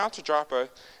down to Joppa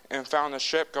and found a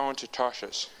ship going to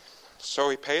Tarshish. So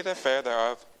he paid the fare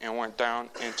thereof and went down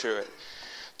into it,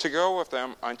 to go with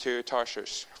them unto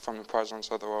Tarshish from the presence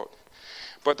of the Lord.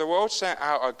 But the Lord sent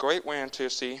out a great wind to the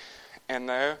sea, and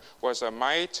there was a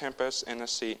mighty tempest in the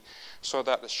sea, so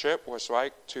that the ship was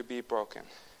like to be broken.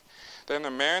 Then the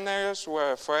mariners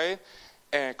were afraid,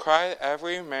 and cried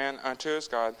every man unto his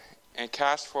God, and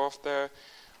cast forth their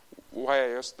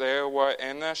wares there were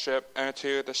in the ship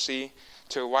unto the sea,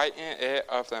 to lighten it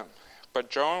of them. But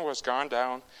Jonah was gone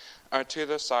down unto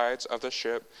the sides of the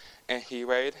ship, and he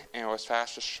laid and was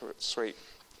fast asleep.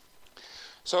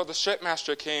 So the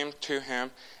shipmaster came to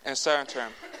him and said unto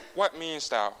him, What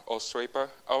meanest thou, O sleeper?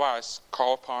 Arise,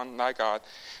 call upon thy God.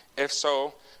 If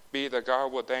so be the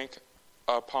God will think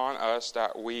upon us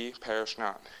that we perish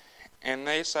not. And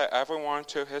they said every one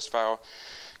to his fellow,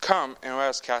 Come and let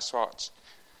us cast lots,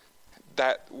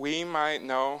 that we might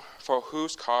know for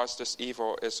whose cause this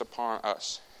evil is upon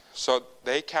us. So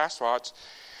they cast lots,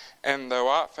 and the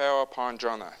lot fell upon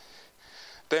Jonah.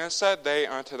 Then said they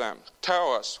unto them,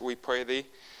 Tell us, we pray thee,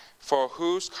 for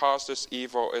whose cause this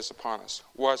evil is upon us?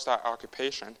 What is thy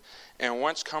occupation? And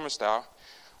whence comest thou?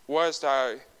 What is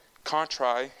thy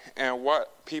country? And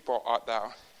what people art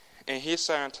thou? And he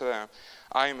said unto them,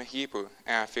 I am a Hebrew,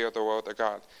 and I fear the Lord the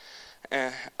God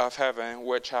of heaven,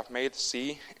 which hath made the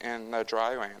sea and the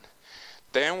dry land.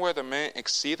 Then were the men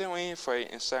exceedingly afraid,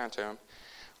 and said unto him,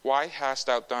 Why hast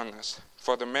thou done this?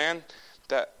 For the man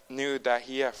that knew that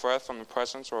he had fled from the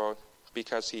presence of the Lord,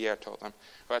 because he had told them.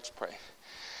 Let's pray.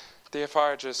 Dear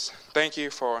Father, just thank you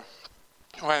for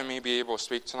letting me be able to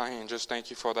speak tonight, and just thank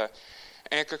you for the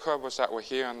Anchor Clubbers that were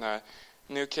here, and the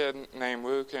new kid named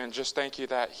Luke, and just thank you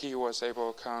that he was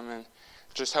able to come, and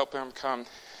just help him come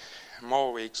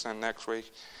more weeks than next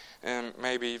week, and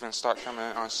maybe even start coming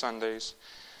on Sundays,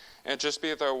 and just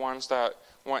be the ones that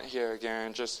weren't here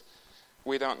again. Just,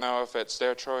 we don't know if it's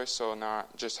their choice or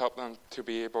not. Just help them to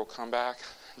be able to come back.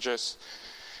 Just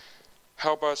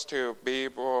help us to be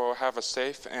able to have a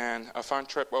safe and a fun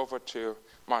trip over to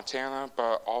Montana,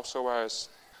 but also as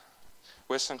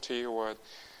listen to your word,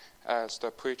 as the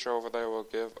preacher over there will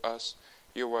give us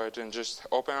your word, and just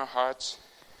open our hearts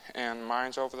and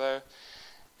minds over there,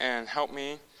 and help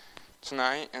me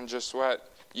tonight, and just let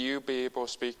you be able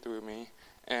to speak through me,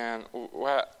 and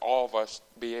let all of us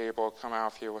be able to come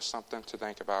out here with something to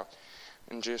think about.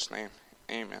 In Jesus' name,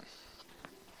 amen.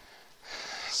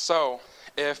 So,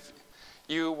 if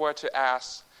you were to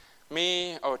ask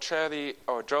me or Charlie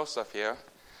or Joseph here,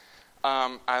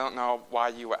 I don't know why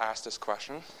you would ask this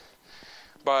question,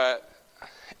 but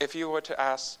if you were to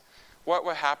ask, what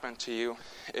would happen to you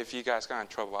if you guys got in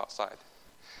trouble outside?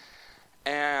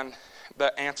 And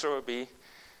the answer would be,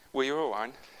 we will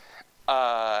run.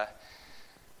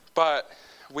 But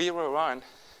we will run,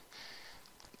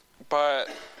 but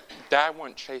Dad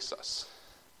wouldn't chase us.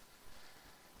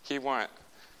 He wouldn't.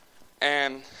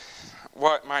 And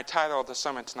what my title of the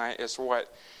sermon tonight is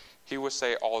what he would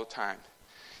say all the time.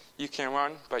 You can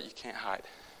run, but you can't hide.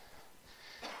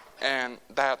 And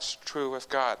that's true with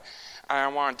God. And I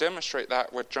want to demonstrate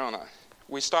that with Jonah.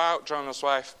 We start out Jonah's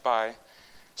life by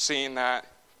seeing that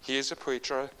he is a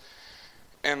preacher,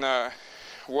 and the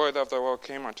word of the Lord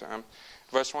came unto him.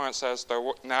 Verse 1 says,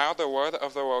 Now the word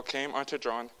of the Lord came unto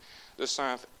Jonah, the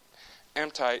son of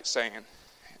Amittai, saying,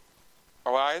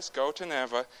 Arise, go to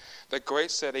Nineveh, the great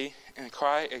city, and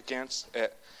cry against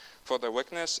it, for the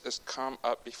wickedness is come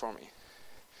up before me.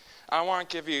 I want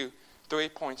to give you 3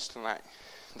 points tonight.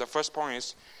 The first point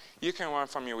is, you can run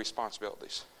from your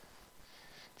responsibilities.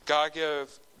 God gave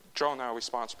Jonah a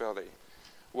responsibility,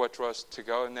 which was to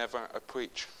go to Nineveh and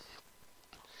preach.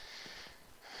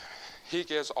 He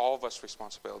gives all of us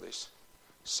responsibilities.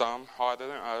 Some harder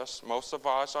than others. Most of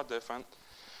ours are different.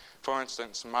 For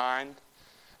instance, mine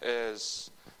is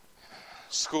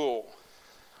school,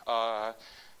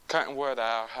 cutting wood at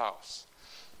our house,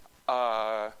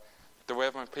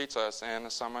 delivering pizzas in the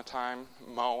summertime,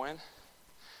 mowing.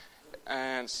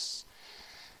 And it's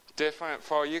different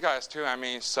for you guys too. I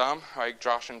mean, some, like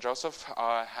Josh and Joseph,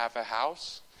 have a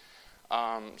house.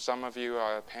 Some of you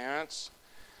are parents.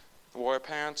 Were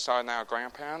parents, are now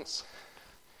grandparents.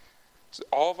 So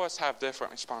all of us have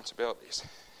different responsibilities.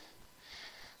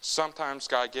 Sometimes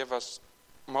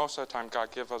most of the time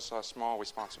God gives us small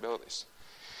responsibilities.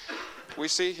 We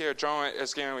see here Jonah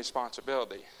is given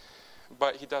responsibility,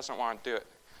 but he doesn't want to do it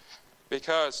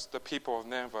because the people of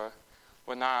Nineveh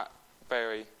were not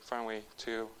very friendly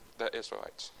to the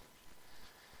Israelites.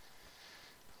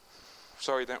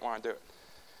 So he didn't want to do it.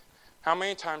 How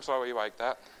many times are we like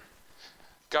that?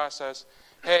 God says,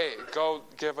 hey, go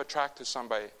give a tract to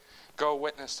somebody. Go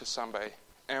witness to somebody.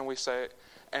 And we say,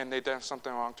 and they did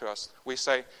something wrong to us. We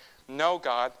say, no,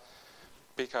 God,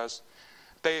 because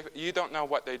you don't know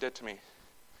what they did to me.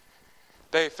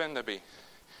 They offended me.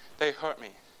 They hurt me.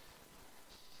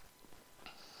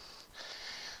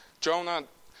 Jonah,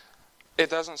 it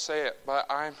doesn't say it, but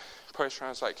I'm pretty sure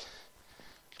it's like,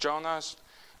 Jonah,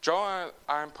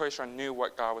 I'm pretty sure, knew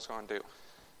what God was going to do.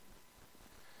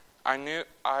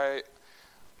 I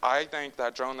think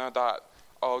that Jonah thought,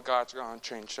 oh, God's going to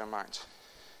change their minds.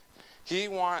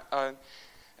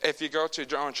 If you go to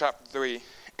Jonah chapter 3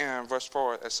 and verse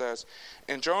 4, it says,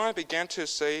 and Jonah began to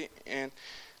say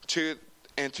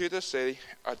into the city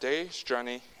a day's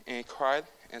journey, and he cried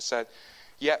and said,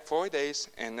 yet 4 days,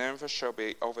 and Nineveh shall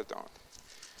be overthrown.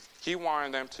 He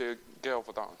wanted them to get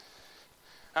overthrown.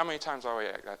 How many times are we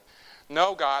like that?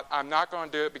 No, God, I'm not going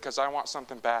to do it because I want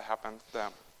something bad happen to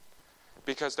them.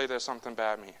 Because they did something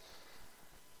bad to me.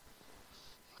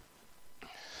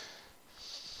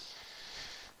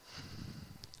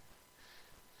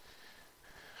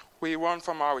 We run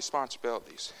from our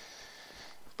responsibilities.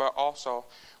 But also,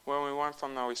 when we run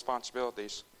from our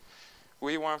responsibilities,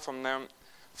 we run from them,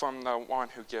 from the one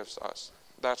who gives us.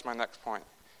 That's my next point.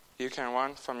 You can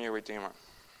run from your Redeemer.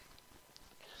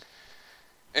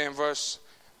 In verse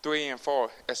 3 and 4,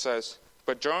 it says,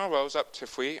 but Jonah rose up to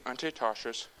flee unto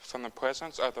Tarshish from the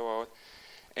presence of the Lord,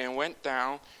 and went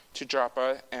down to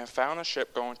Joppa, and found a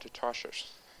ship going to Tarshish.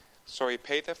 So he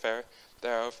paid the fare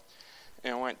thereof,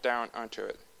 and went down unto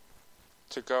it,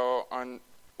 to go on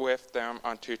with them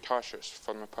unto Tarshish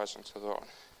from the presence of the Lord.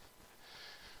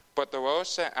 But the Lord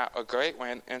sent out a great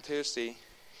wind into the sea,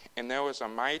 and there was a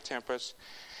mighty tempest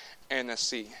in the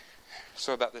sea,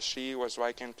 so that the sea was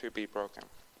likened to be broken.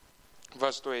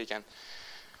 Verse 3 again.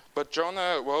 But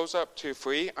Jonah rose up to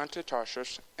flee unto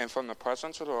Tarshish, and from the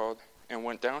presence of the Lord, and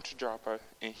went down to Joppa,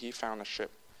 and he found a ship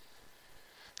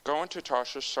going to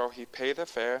Tarshish. So he paid the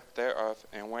fare thereof,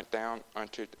 and went down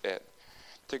unto it,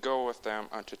 to go with them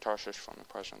unto Tarshish from the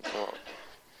presence of the Lord.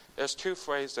 There's two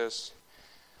phrases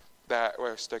that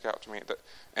will stick out to me,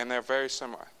 and they're very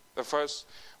similar. The first,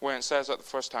 when it says it the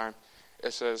first time,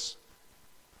 it says,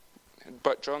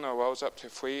 but Jonah rose up to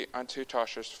flee unto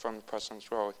Tarshish from the presence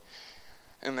of the Lord.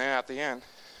 And then at the end,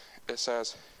 it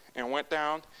says, and went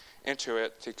down into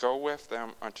it to go with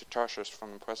them unto Tarshish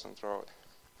from the presence of the Lord.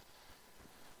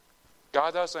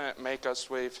 God doesn't make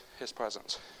us leave his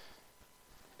presence.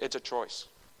 It's a choice.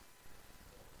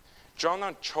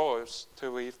 Jonah chose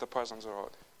to leave the presence of the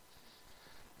Lord.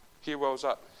 He rose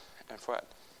up and fled.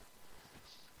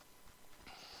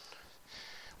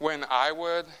 When I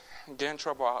would get in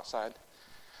trouble outside,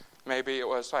 maybe it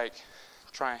was like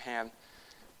trying to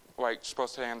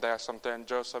supposed to hand Dad something.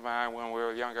 Joseph and I, when we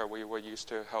were younger, we were used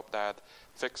to help Dad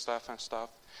fix stuff and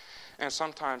stuff. And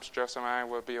sometimes Joseph and I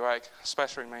would be like,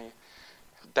 especially me,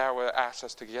 Dad would ask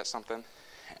us to get something,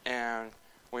 and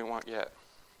we won't get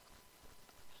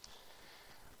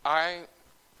it.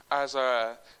 As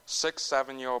a 6,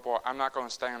 7-year-old boy, I'm not going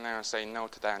to stand there and say no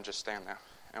to that and just stand there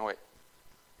and wait.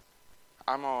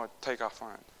 I'm going to take off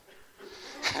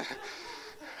running.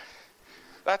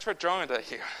 That's what Jonah did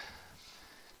here.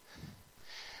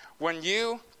 When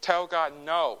you tell God,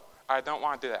 no, I don't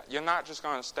want to do that, you're not just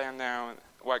going to stand there and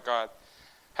let God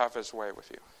have his way with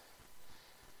you.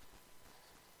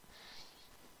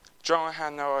 Jonah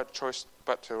had no other choice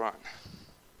but to run.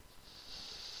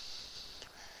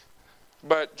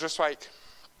 But just like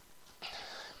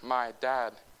my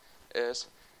dad is,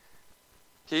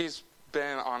 he's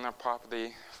been on the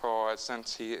property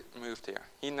since he moved here.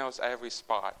 He knows every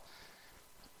spot.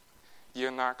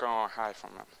 You're not going to hide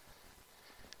from him.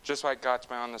 Just like God's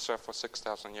been on this earth for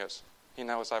 6,000 years. He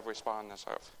knows every spot on this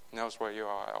earth. He knows where you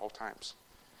are at all times.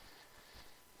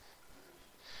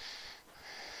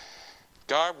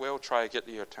 God will try to get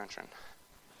your attention.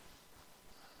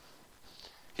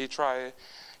 He tried to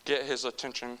get his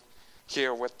attention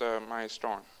here with the mighty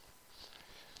storm.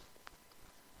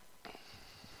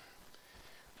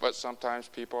 But sometimes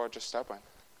people are just stubborn.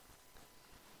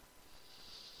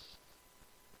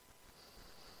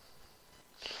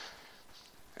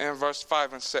 In verse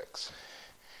 5 and 6.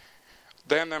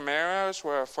 Then the mariners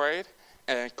were afraid,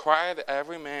 and cried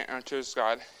every man unto his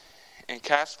God, and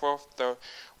cast forth the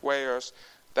wares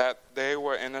that they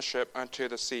were in the ship unto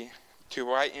the sea, to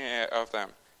lighten it of them.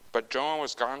 But Jonah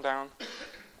was gone down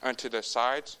unto the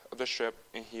sides of the ship,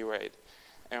 and he laid,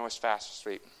 and was fast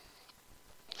asleep.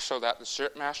 So that the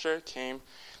shipmaster came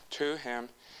to him,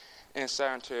 and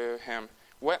said unto him,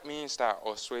 What meanest thou,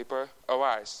 O sleeper?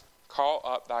 Arise, call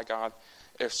up thy God,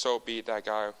 if so be that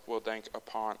God will think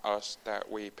upon us that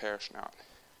we perish not.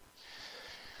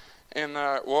 In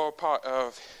the lower part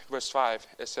of verse 5,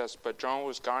 it says, But Jonah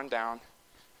was gone down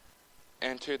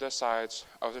into the sides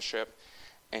of the ship,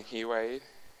 and he lay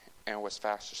and was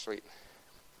fast asleep.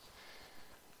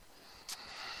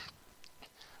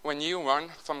 When you run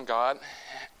from God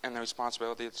and the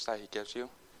responsibilities that he gives you,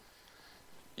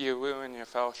 you ruin your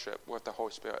fellowship with the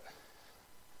Holy Spirit.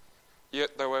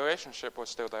 The relationship was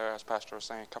still there, as Pastor was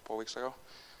saying a couple of weeks ago,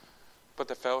 but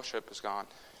the fellowship is gone.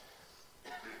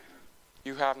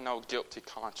 You have no guilty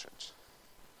conscience.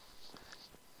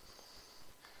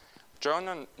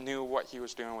 Jonah knew what he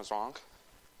was doing was wrong,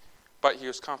 but he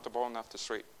was comfortable enough to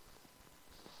sleep.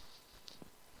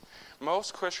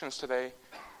 Most Christians today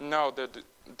know they're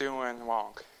doing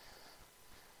wrong,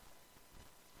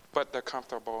 but they're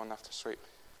comfortable enough to sleep.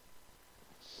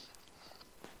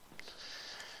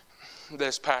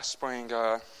 This past spring,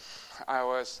 I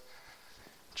was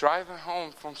driving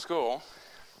home from school,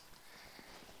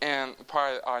 and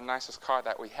probably our nicest car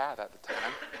that we had at the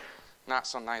time, not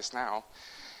so nice now,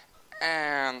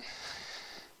 and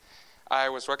I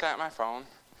was looking at my phone,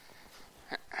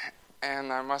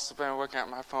 and I must have been looking at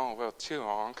my phone a little too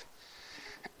long,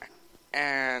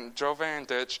 and drove in a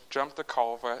ditch, jumped the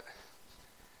culvert,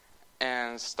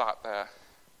 and stopped there.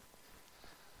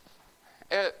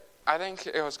 I think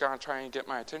it was going to try and get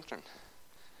my attention,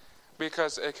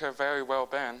 because it could very well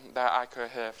been that I could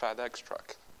hit a FedEx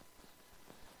truck.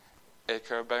 It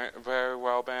could very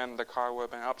well been the car would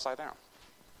have been upside down.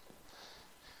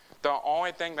 The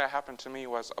only thing that happened to me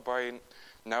was a bloody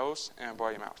nose and a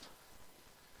bloody mouth.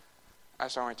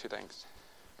 That's the only two things.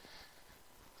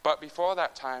 But before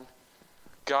that time,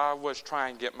 God was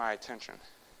trying to get my attention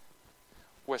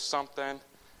with something,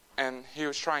 and he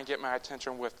was trying to get my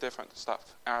attention with different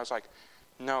stuff. And I was like,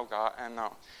 no, God, and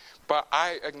no. But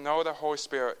I ignored the Holy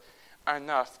Spirit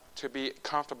enough to be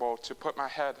comfortable to put my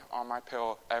head on my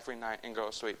pillow every night and go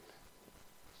to sleep.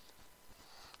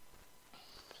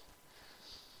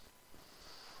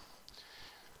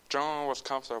 Jonah was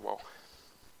comfortable.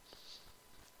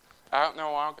 I don't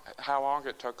know how long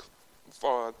it took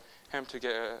for him to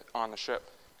get on the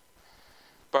ship,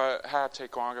 but it had to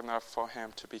take long enough for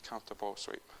him to be comfortable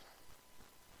asleep.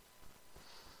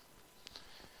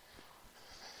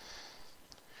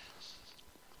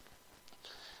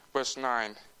 Verse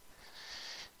 9.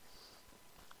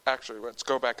 Actually, let's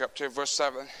go back up to verse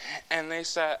 7. And they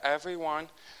said, everyone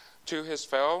to his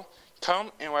fellow,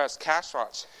 come and let us cast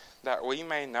lots, that we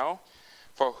may know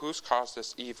for whose cause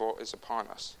this evil is upon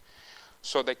us.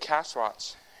 So they cast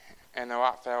lots, and the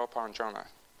lot fell upon Jonah.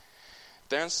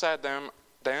 Then said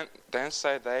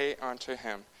they unto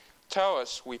him, tell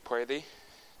us, we pray thee,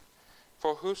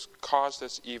 for whose cause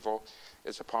this evil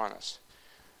is upon us.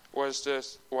 What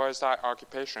is thy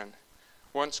occupation?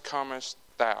 Whence comest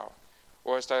thou?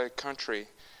 What is thy country?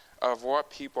 Of what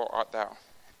people art thou?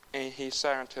 And he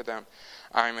said unto them,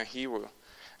 I am a Hebrew,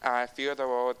 and I fear the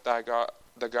Lord thy God,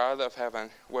 the God of heaven,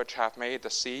 which hath made the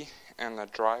sea and the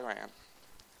dry land.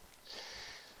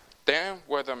 Then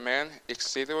were the men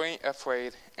exceedingly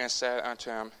afraid, and said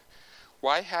unto him,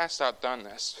 why hast thou done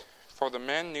this? For the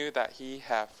men knew that he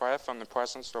had fled from the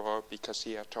presence of the Lord, because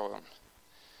he had told them.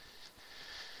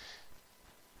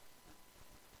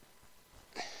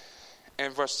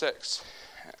 In verse 6,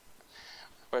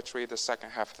 let's read the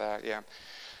second half of that again.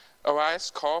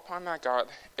 Arise, call upon thy God,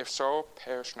 if so,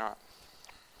 perish not.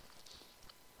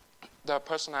 The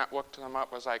person that looked them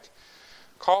up was like,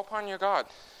 call upon your God.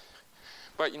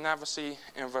 But you never see,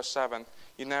 in verse 7,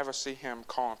 you never see him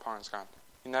calling upon his God.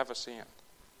 You never see him.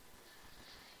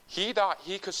 He thought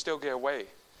he could still get away.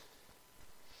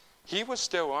 He was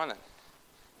still running.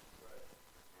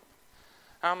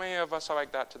 How many of us are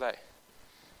like that today?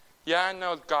 Yeah, I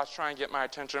know God's trying to get my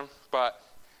attention, but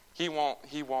he won't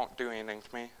do anything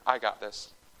to me. I got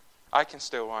this. I can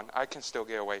still run. I can still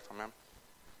get away from him.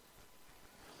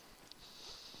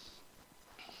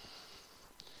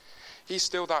 He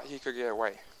still thought he could get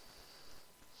away.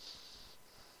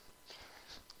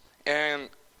 And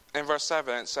in verse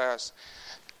 7 it says,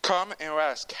 come and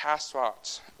let us cast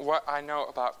lots. What I know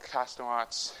about casting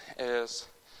lots is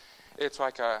it's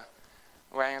like a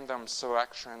random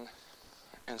selection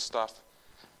and stuff.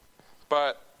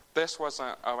 But this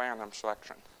wasn't a random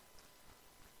selection.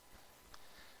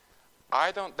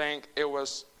 I don't think it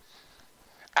was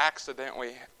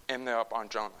accidentally ended up on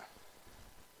Jonah.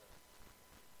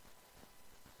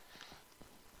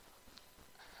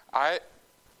 I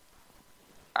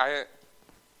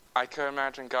could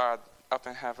imagine God up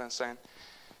in heaven saying,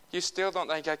 you still don't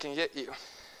think I can get you.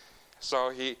 So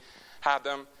he had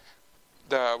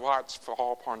the lots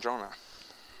fall upon Jonah.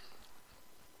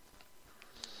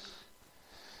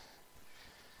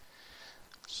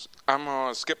 I'm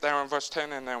going to skip down in verse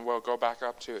 10 and then we'll go back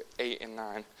up to 8 and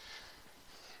 9.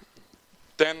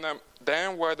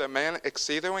 Then were the men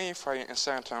exceedingly afraid and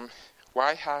said unto him,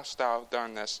 Why hast thou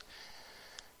done this?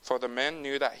 For the men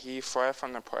knew that he fled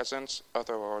from the presence of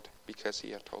the Lord because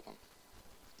he had told them.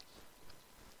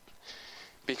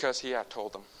 Because he had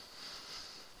told them.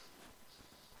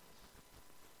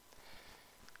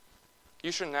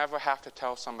 You should never have to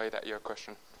tell somebody that you're a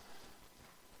Christian.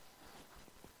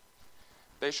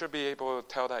 They should be able to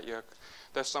tell that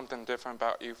there's something different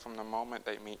about you from the moment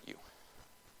they meet you.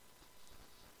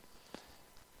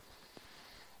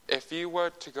 If you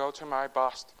were to go to my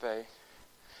boss today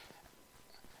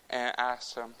and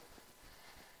ask him,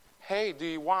 hey, do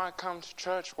you want to come to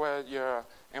church where your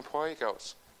employee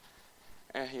goes?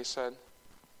 And he said,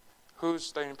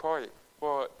 who's the employee?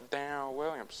 Well, Daniel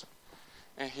Williams.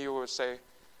 And he would say,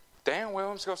 Daniel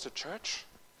Williams goes to church?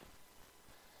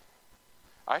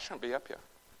 I shouldn't be up here.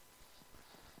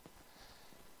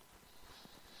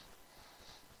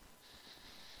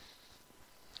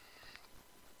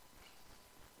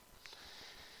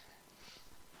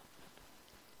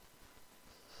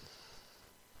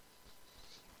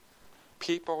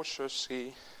 People should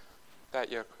see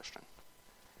that you're a Christian.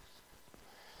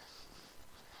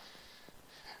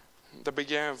 The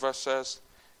beginning verse says,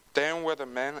 Then were the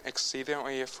men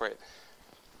exceedingly afraid.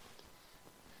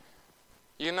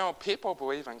 You know, people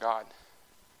believe in God.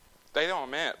 They don't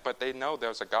admit it, but they know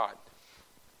there's a God.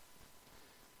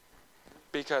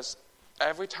 Because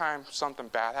every time something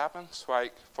bad happens,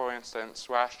 like, for instance,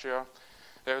 last year,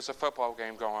 there was a football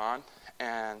game going on,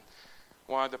 and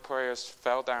one of the players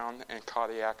fell down in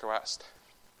cardiac arrest.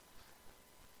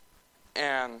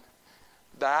 And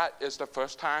that is the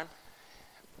first time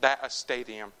that a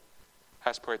stadium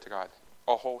has prayed to God.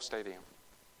 A whole stadium.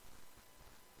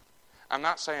 I'm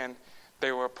not saying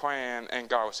they were praying and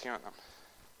God was hearing them.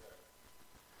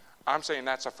 I'm saying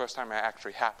that's the first time it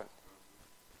actually happened.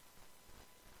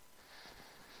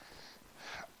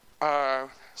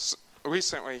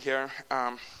 Recently here,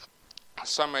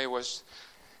 somebody was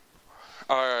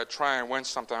trying to win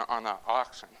something on an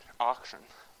auction.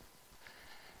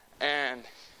 And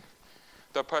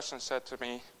the person said to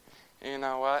me, you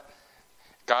know what?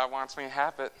 God wants me to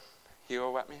have it. He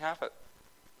will let me have it.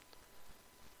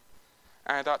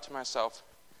 And I thought to myself,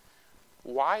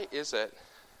 why is it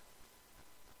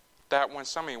that when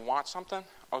somebody wants something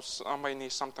or somebody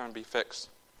needs something to be fixed,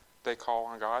 they call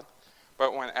on God,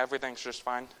 but when everything's just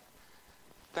fine,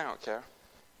 they don't care.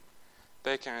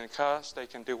 They can cuss, they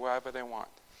can do whatever they want.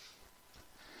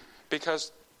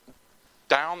 Because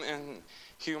down in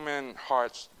human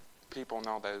hearts, people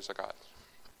know there's a God.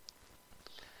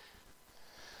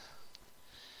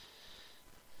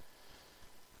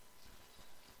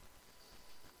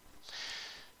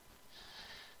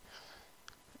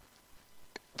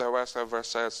 The rest of the verse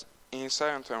says, And he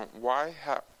said unto him, Why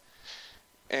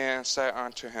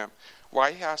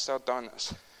hast thou done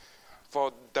this?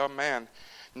 For the man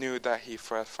knew that he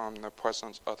fled from the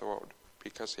presence of the Lord,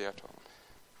 because he had told him.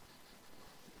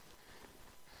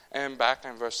 And back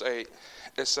in verse 8,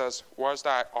 it says, Was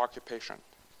thy occupation?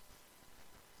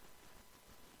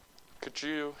 Could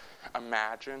you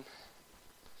imagine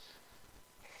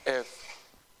if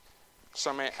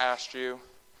somebody asked you,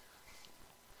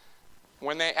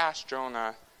 when they asked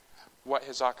Jonah what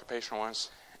his occupation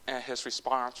was, and his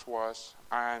response was,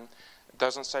 and it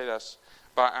doesn't say this,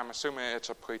 but I'm assuming it's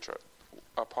a preacher,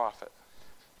 a prophet,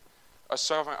 a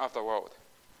servant of the Lord.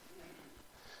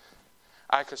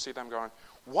 I could see them going,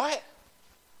 what?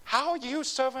 How are you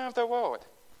servant of the Lord?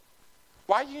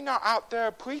 Why are you not out there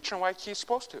preaching like he's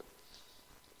supposed to?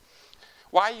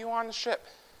 Why are you on the ship?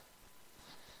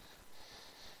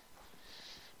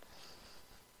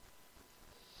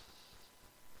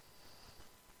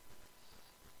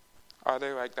 Are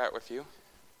they like that with you?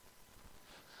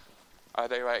 Are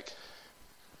they like,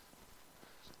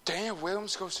 Daniel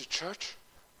Williams goes to church?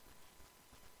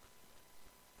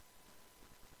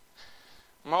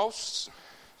 Most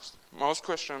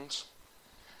Christians,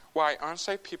 why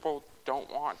unsaved people don't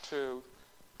want to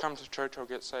come to church or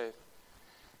get saved,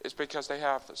 is because they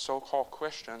have so-called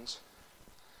Christians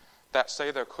that say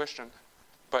they're Christian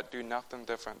but do nothing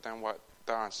different than what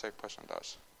the unsaved person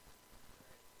does.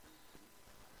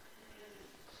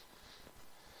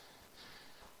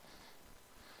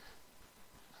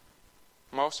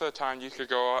 Most of the time you could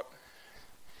go up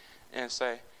and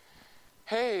say,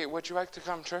 hey, would you like to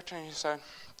come to church? And he said,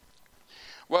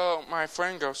 well, my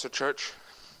friend goes to church,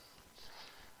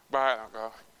 but I don't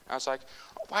go. I was like,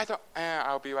 and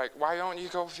I'll be like, why don't you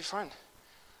go with your friend?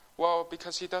 Well,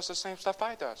 because he does the same stuff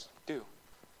I do.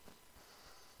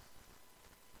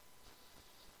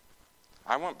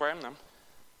 I won't blame them.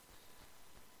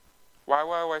 Why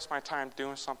would I waste my time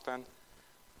doing something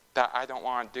that I don't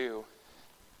want to do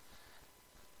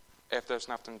if there's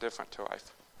nothing different to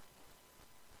life?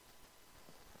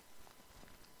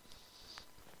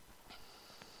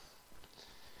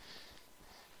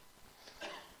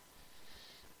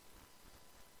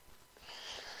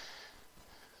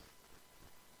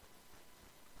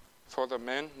 For the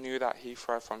men knew that he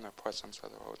fled from the presence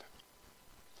of the Lord.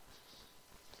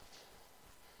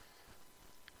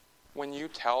 When you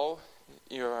tell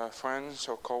your friends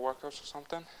or coworkers or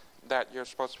something that you're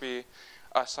supposed to be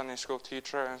a Sunday school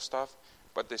teacher and stuff,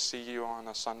 but they see you on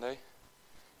a Sunday,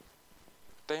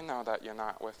 they know that you're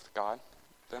not with God.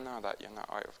 They know that you're not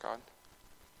right with God.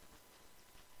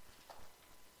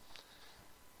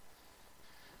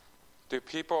 Do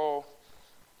people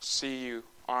see you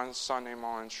on Sunday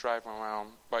mornings driving around,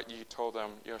 but you told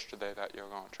them yesterday that you're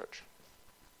going to church?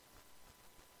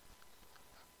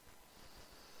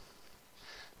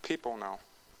 People know.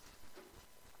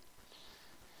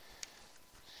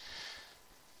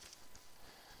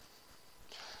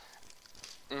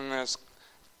 And let's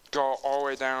go all the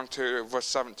way down to verse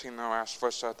 17, the last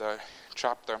verse of the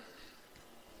chapter.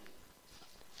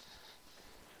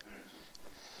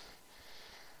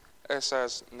 It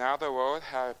says, Now the Lord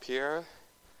had prepared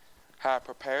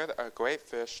a great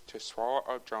fish to swallow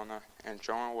up Jonah, and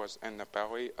Jonah was in the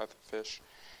belly of the fish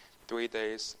 3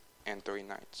 days and 3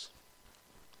 nights.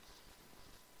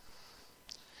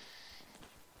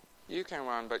 You can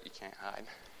run, but you can't hide.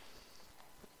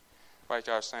 Like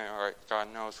I was saying,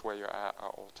 God knows where you're at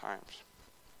all times.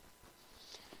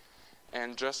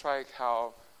 And just like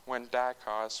how when Dad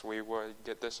caught us, we would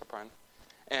get disciplined,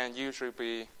 and usually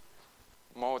be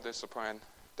more disciplined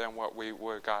than what we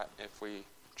would have got if we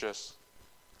just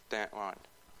didn't run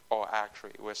or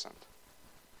actually listened.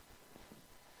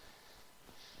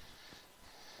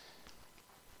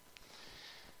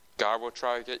 God will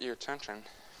try to get your attention.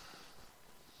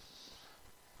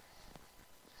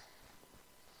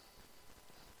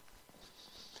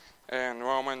 And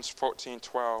Romans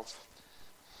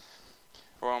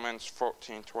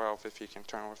 14:12, if you can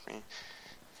turn with me.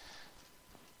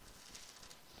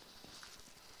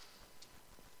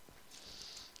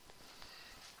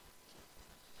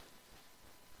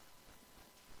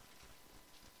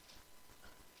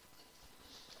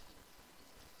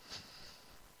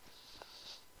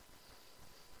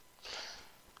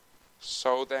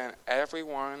 So then every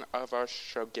one of us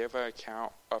shall give an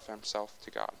account of himself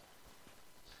to God.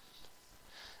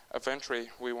 Eventually,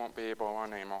 we won't be able to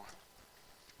run anymore.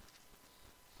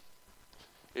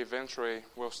 Eventually,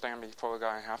 we'll stand before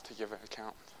God and have to give an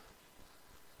account.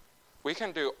 We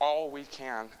can do all we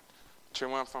can to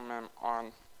run from Him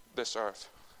on this earth.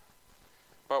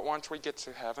 But once we get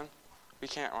to heaven, we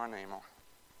can't run anymore.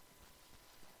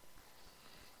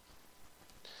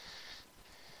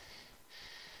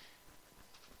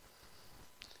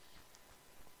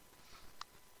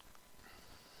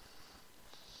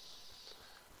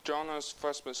 Jonah's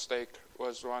first mistake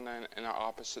was running in the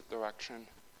opposite direction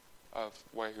of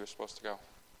where he was supposed to go.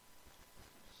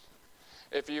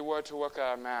 If you were to look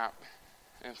at a map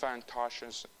and find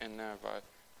Tarshish and Nineveh,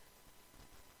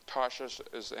 Tarshish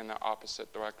is in the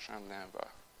opposite direction of Nineveh.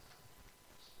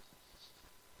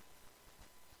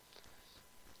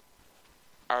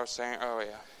 I was saying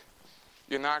earlier,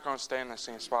 you're not going to stay in the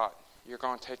same spot. You're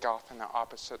going to take off in the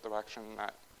opposite direction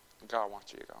that God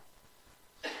wants you to go.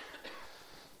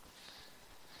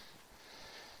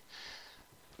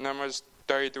 Numbers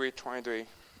 33:23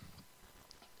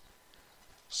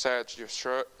 says your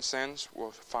sins will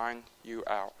find you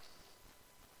out.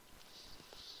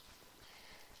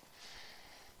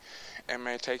 It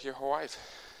may take your whole life,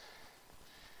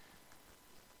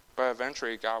 but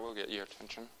eventually God will get your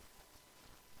attention.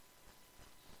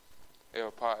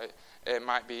 It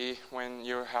might be when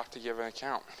you have to give an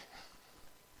account.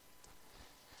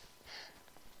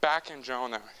 Back in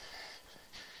Jonah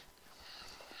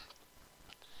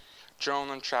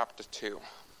chapter 2.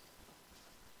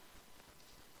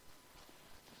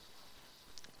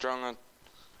 Jonah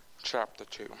chapter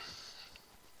 2.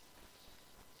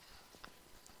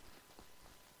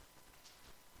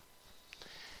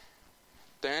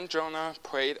 Then Jonah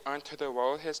prayed unto the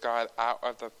Lord his God out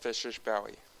of the fish's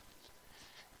belly,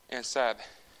 and said,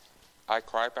 I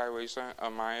cried by reason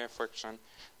of my affliction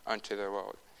unto the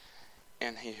Lord,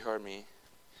 and he heard me.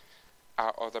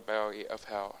 Out of the belly of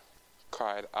hell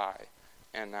cried I,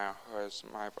 and now hears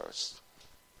my voice.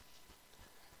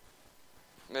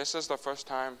 This is the first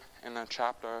time in the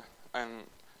chapter in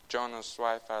Jonah's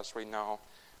life, as we know,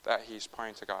 that he's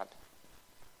praying to God.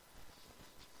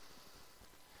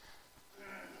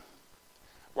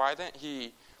 Why didn't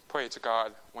he pray to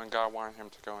God when God wanted him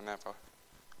to go to Nineveh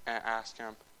and ask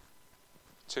him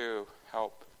to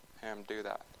help him do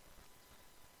that?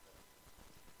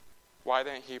 Why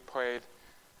didn't he pray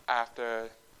after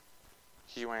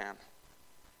he ran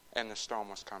and the storm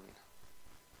was coming?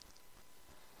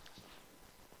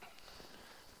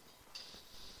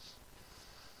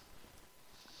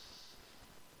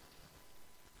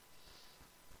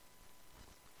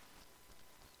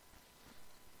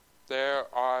 There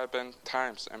have been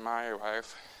times in my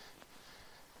life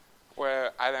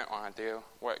where I didn't want to do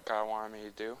what God wanted me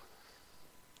to do.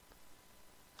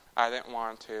 I didn't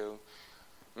want to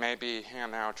maybe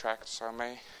hand out tracts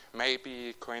Sunday,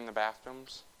 maybe clean the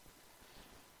bathrooms,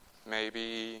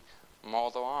 maybe mow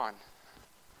the lawn.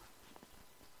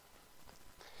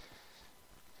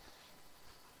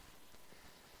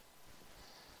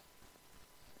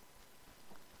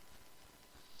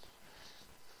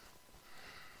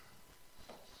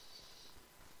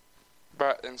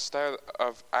 But instead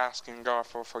of asking God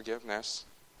for forgiveness,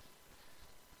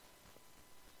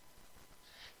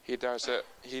 He did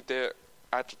it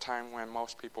at the time when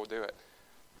most people do it,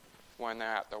 when they're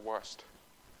at their worst.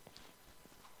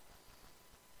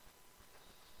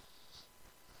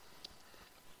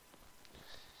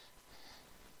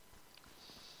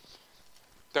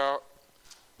 The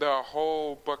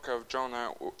whole book of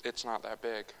Jonah, it's not that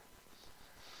big.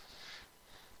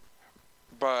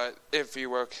 But if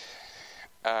you look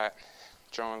at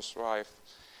Jonah's life,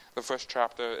 the first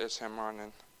chapter is him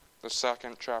running. The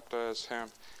second chapter is him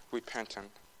repenting.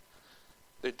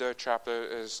 The third chapter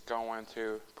is going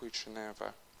to preach to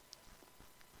Nineveh.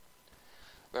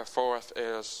 The fourth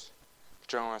is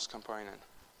Jonah's complaining.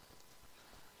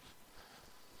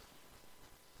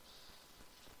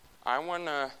 I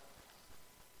wonder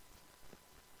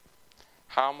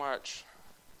how much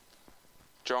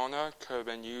Jonah could have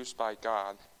been used by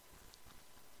God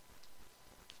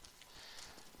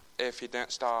if he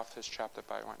didn't start off his chapter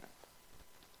by running.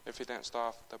 If he didn't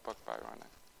start off the book by running.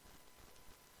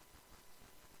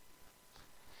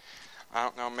 I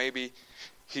don't know, maybe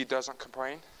he doesn't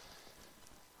complain.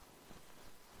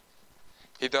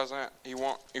 He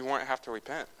won't have to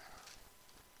repent.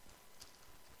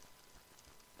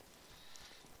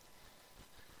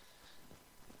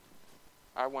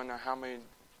 I wonder how many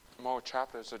more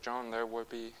chapters of Jonah there would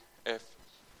be if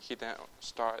he didn't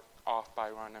start off by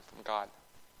running from God.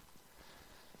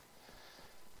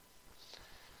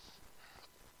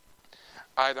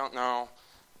 I don't know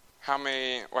how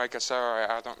many, like I said,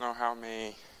 I don't know how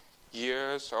many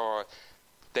years or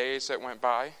days that went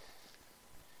by.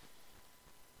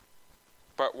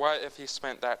 But what if he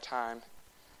spent that time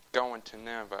going to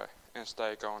Nineveh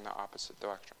instead of going the opposite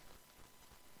direction?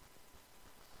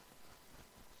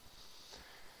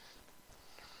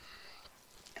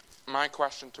 My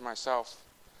question to myself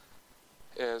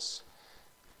is,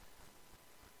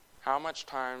 how much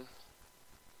time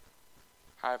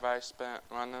have I spent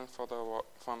running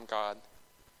from God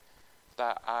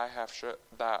that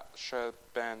should have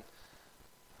been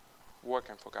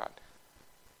working for God?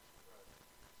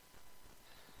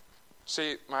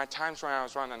 See, my times when I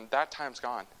was running, that time's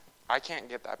gone. I can't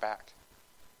get that back.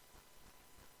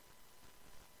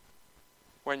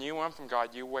 When you run from God,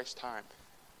 you waste time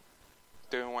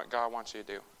doing what God wants you to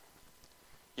do.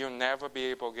 You'll never be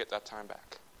able to get that time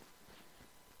back.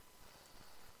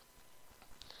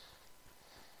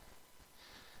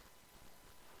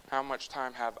 How much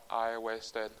time have I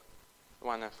wasted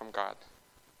running from God?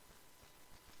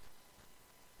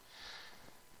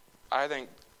 I think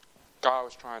God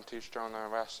was trying to teach Jonah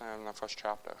a lesson in the first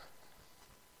chapter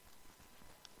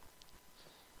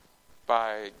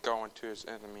by going to his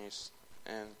enemies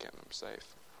and getting them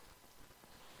safe.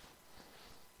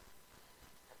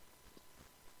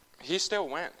 He still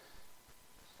went,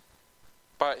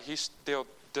 but he still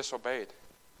disobeyed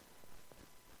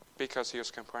because he was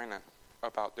complaining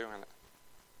about doing it.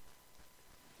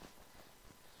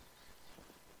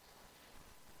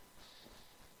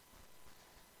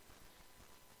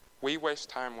 We waste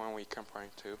time when we complain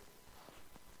too.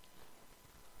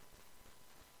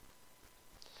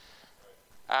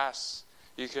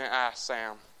 You can ask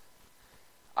Sam.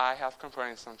 I have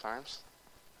complained sometimes.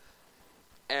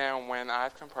 And when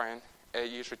I've complained, it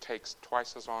usually takes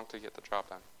twice as long to get the job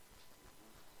done.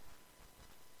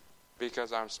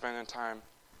 Because I'm spending time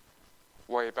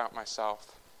worrying about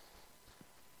myself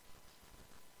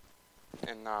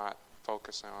and not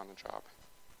focusing on the job.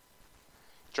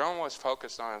 Jonah was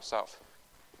focused on himself.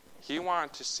 He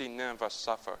wanted to see Nineveh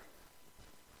suffer.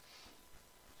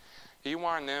 He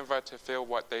wanted Nineveh to feel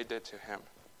what they did to him.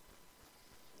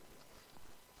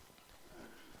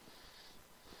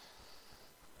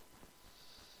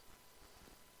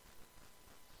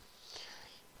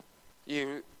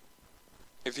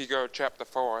 if you go to chapter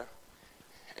 4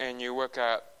 and you look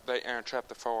at the end of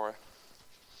chapter 4,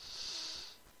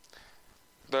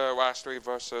 the last 3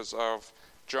 verses of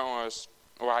Jonah's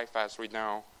life as we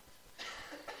know.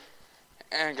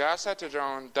 And God said to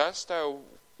Jonah, dost thou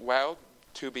well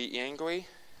to be angry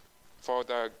for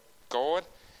the gold?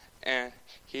 And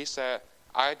he said,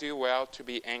 I do well to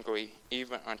be angry,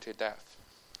 even unto death.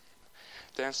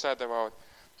 Then said the Lord,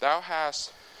 thou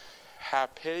hast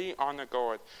had pity on the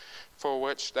gold, for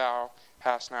which thou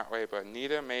hast not labored,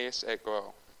 neither madest it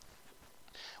grow,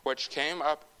 which came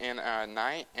up in a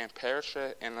night and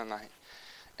perisheth in the night.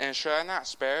 And shall I not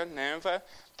spare Nineveh,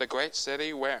 the great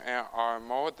city, wherein are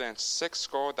more than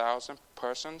 60,000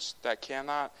 persons that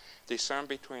cannot discern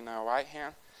between the right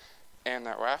hand and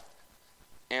the left,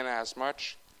 and as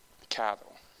much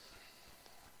cattle?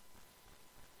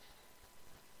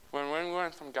 When we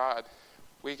learn from God,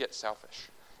 we get selfish.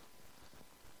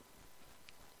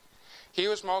 He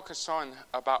was more concerned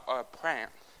about a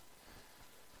plant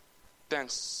than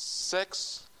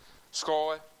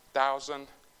 60,000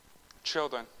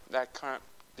 children that can't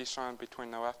discern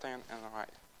between the left hand and the right.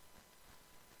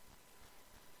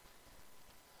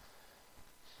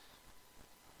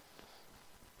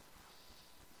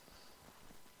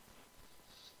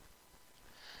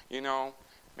 You know,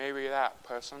 maybe that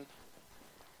person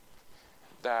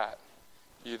that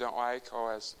you don't like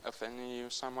or has offended you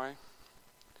some way,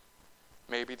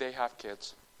 maybe they have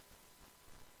kids.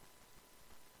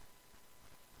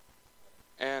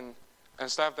 And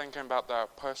instead of thinking about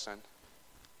that person,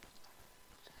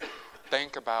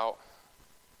 think about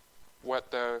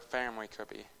what their family could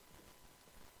be,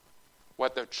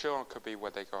 what their children could be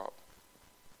when they grow up.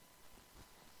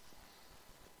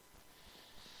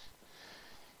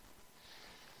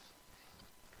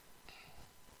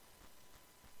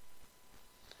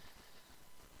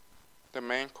 The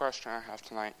main question I have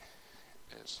tonight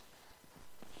is,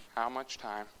 how much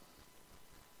time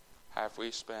have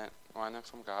we spent learning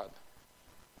from God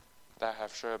that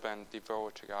have should have been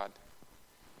devoted to God?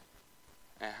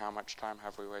 And how much time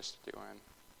have we wasted doing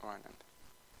learning?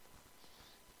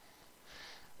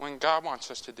 When God wants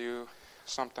us to do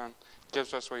something,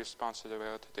 gives us a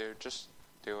responsibility to do, just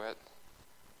do it.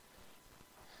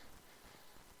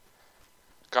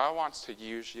 God wants to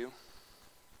use you.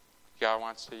 God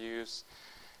wants to use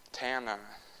Tana,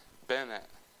 Bennett.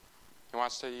 He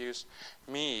wants to use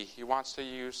me. He wants to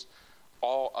use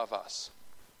all of us.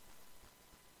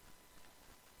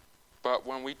 But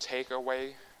when we take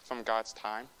away from God's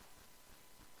time,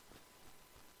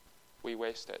 we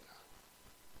waste it.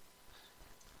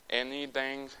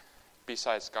 Anything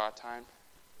besides God's time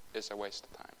is a waste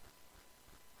of time.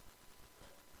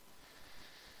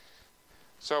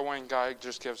 So when God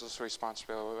just gives us a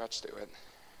responsibility, let's do it.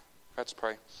 Let's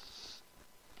pray.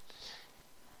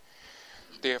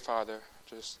 Dear Father,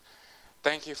 just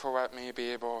thank you for letting me be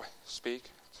able to speak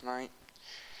tonight.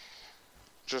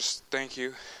 Just thank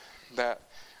you that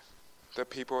the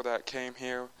people that came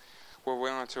here were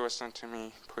willing to listen to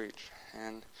me preach.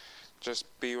 And just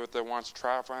be with the ones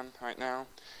traveling right now.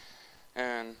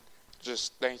 And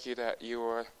just thank you that you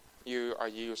are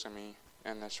using me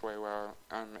in this way where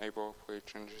I'm able to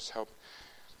preach and just help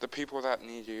the people that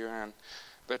need you and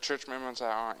the church members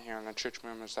that aren't here and the church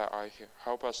members that are here.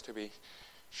 Help us to be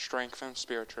strengthened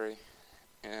spiritually.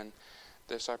 And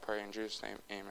this I pray in Jesus' name, amen.